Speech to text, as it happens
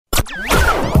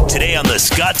Today on The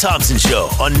Scott Thompson Show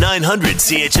on 900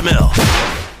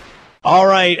 CHML. All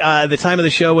right, the time of the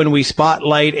show when we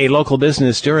spotlight a local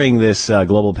business during this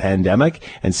global pandemic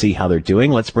and see how they're doing.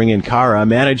 Let's bring in Cara,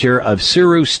 manager of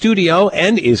Suru Studio,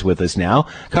 and is with us now.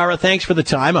 Cara, thanks for the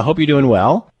time. I hope you're doing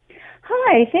well.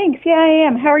 Hi, thanks. Yeah, I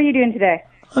am. How are you doing today?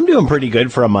 I'm doing pretty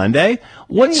good for a Monday.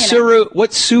 What's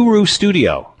Suru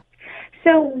Studio?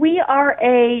 So we are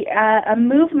a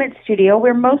movement studio.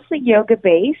 We're mostly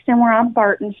yoga-based, and we're on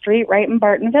Barton Street, right in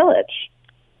Barton Village.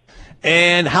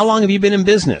 And how long have you been in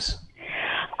business?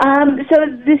 So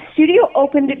the studio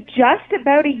opened just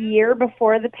about a year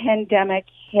before the pandemic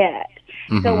hit.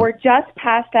 Mm-hmm. So we're just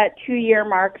past that 2-year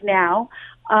mark now.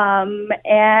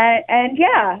 And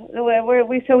yeah,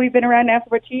 we've been around now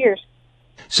for about 2 years.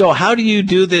 So how do you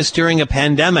do this during a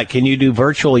pandemic? Can you do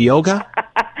virtual yoga?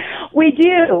 We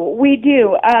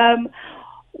do.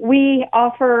 We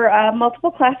offer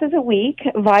multiple classes a week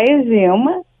via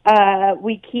Zoom.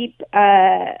 We keep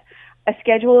a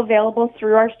schedule available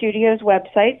through our studio's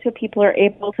website, so people are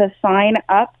able to sign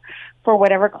up for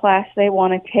whatever class they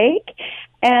want to take,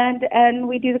 and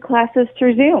we do the classes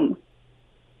through Zoom.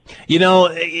 You know,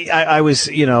 I was,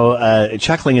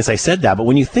 chuckling as I said that, but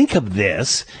when you think of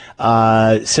this,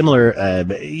 similar,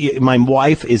 my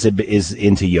wife is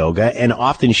into yoga, and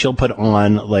often she'll put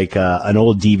on like an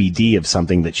old DVD of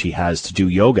something that she has to do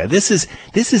yoga. This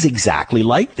is exactly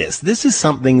like this. This is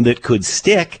something that could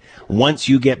stick once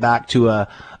you get back to a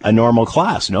normal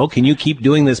class. No, can you keep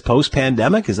doing this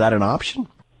post-pandemic? Is that an option?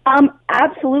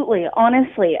 Absolutely.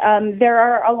 Honestly, there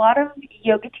are a lot of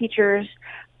yoga teachers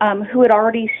who had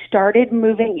already started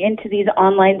moving into these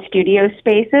online studio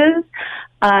spaces,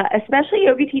 especially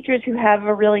yoga teachers who have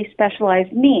a really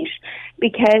specialized niche,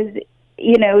 because,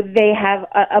 they have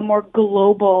a more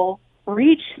global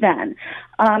reach then.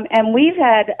 And we've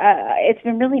had, it's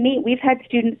been really neat. We've had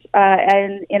students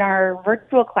in our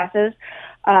virtual classes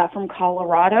from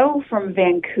Colorado, from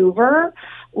Vancouver.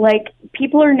 Like,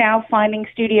 people are now finding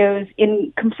studios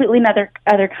in completely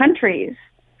other countries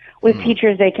with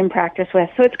teachers they can practice with.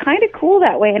 So it's kind of cool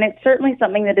that way, and it's certainly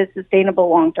something that is sustainable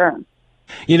long term.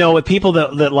 With people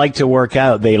that like to work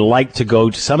out,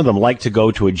 some of them like to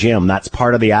go to a gym. That's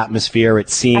part of the atmosphere.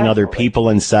 It's seeing Absolutely. Other people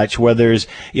and such, where there's,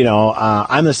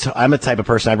 I'm a type of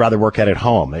person, I'd rather work out at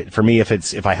home. For me,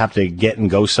 if I have to get and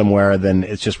go somewhere, then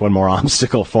it's just one more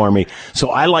obstacle for me. So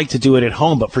I like to do it at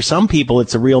home. But for some people,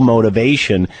 it's a real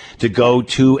motivation to go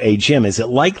to a gym. Is it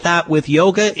like that with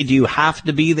yoga? Do you have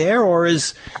to be there, or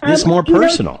is this more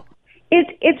personal?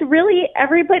 It's really,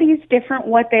 everybody's different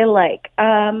what they like.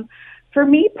 For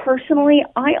me personally,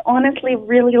 I honestly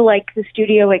really like the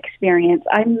studio experience.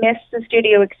 I miss the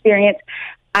studio experience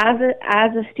as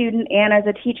a student and as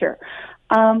a teacher.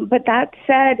 But that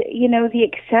said,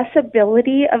 the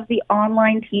accessibility of the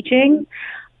online teaching,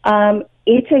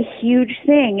 it's a huge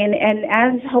thing. And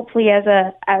as hopefully as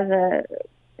a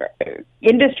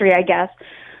industry, I guess,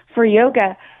 for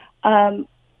yoga,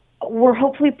 we're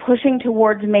hopefully pushing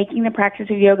towards making the practice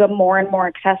of yoga more and more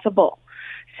accessible.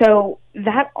 So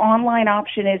that online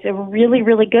option is a really,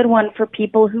 really good one for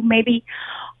people who maybe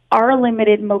are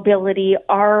limited mobility,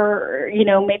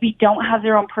 maybe don't have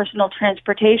their own personal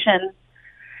transportation.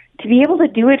 To be able to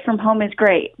do it from home is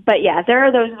great. But yeah, there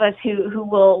are those of us who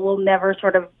will never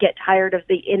sort of get tired of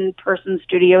the in-person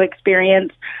studio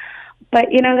experience. But,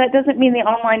 that doesn't mean the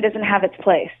online doesn't have its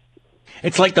place.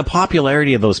 It's like the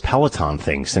popularity of those Peloton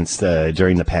things since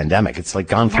during the pandemic. It's like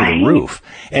gone through the roof.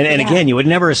 And again, you would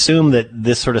never assume that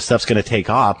this sort of stuff's going to take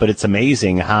off, but it's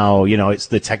amazing how, it's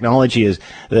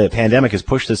the pandemic has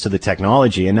pushed us to the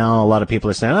technology, and now a lot of people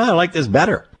are saying, I like this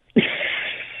better.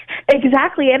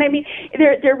 Exactly. And I mean,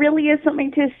 there really is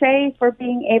something to say for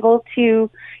being able to,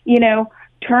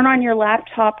 turn on your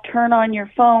laptop, turn on your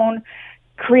phone,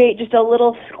 create just a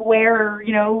little square,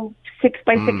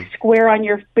 6x6 square on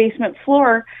your basement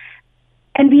floor,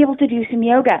 and be able to do some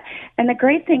yoga. And the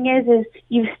great thing is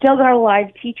you've still got a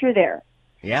live teacher there.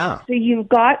 Yeah. So you've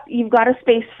got a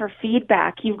space for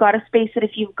feedback. You've got a space that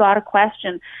if you've got a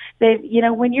question, that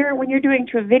when you're doing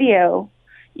to a video,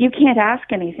 you can't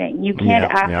ask anything. You can't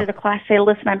after the class say,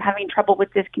 "Listen, I'm having trouble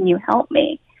with this. Can you help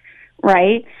me?"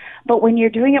 Right? But when you're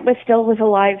doing it with a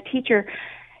live teacher,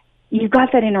 you've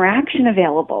got that interaction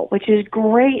available, which is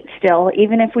great still,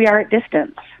 even if we are at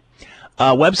distance.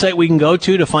 Website we can go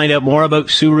to find out more about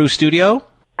Suru Studio?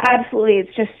 Absolutely.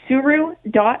 It's just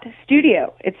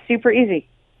suru.studio. It's super easy.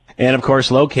 And, of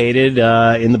course, located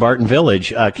in the Barton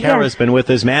Village. Cara's been with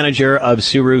us, manager of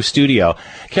Suru Studio.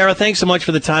 Cara, thanks so much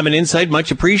for the time and insight.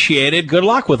 Much appreciated. Good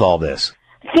luck with all this.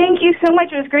 Thank you so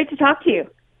much. It was great to talk to you.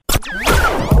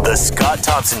 The The Scott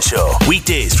Thompson Show,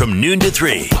 weekdays from noon to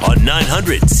 3 on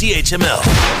 900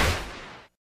 CHML.